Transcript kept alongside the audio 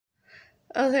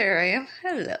Oh, there I am.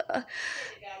 Hello.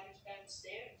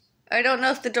 I don't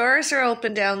know if the doors are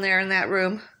open down there in that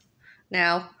room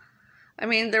now. I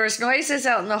mean, there was noises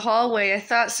out in the hallway. I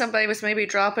thought somebody was maybe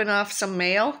dropping off some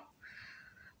mail,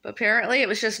 but apparently it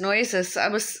was just noises. I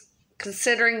was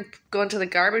considering going to the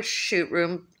garbage chute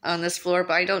room on this floor,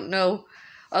 but I don't know.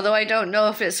 Although I don't know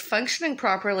if it's functioning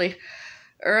properly.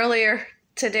 Earlier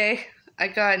today, I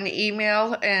got an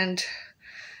email and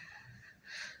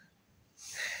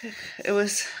it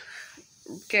was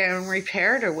getting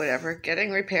repaired or whatever.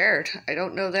 Getting repaired. I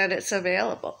don't know that it's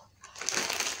available.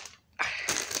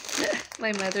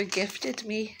 My mother gifted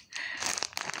me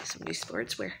some new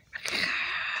sportswear.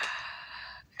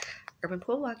 Urban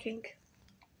pool walking.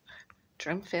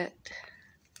 Drum fit.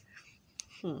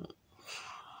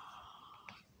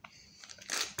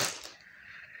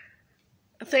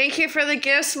 Thank you for the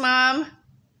gifts, Mom.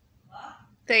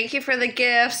 Thank you for the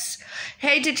gifts.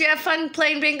 Hey, did you have fun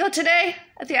playing bingo today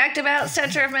at the Active Out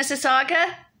Center of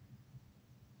Mississauga?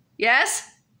 Yes?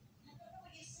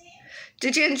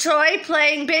 Did you enjoy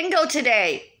playing bingo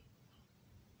today?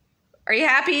 Are you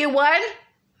happy you won?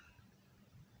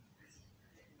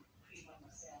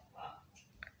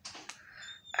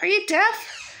 Are you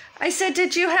deaf? I said,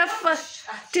 did you have fun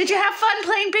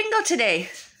playing bingo today?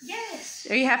 Yes.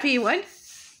 Are you happy you won?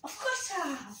 Of course I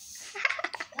am.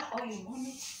 That all you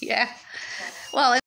wanted. Yeah. Well,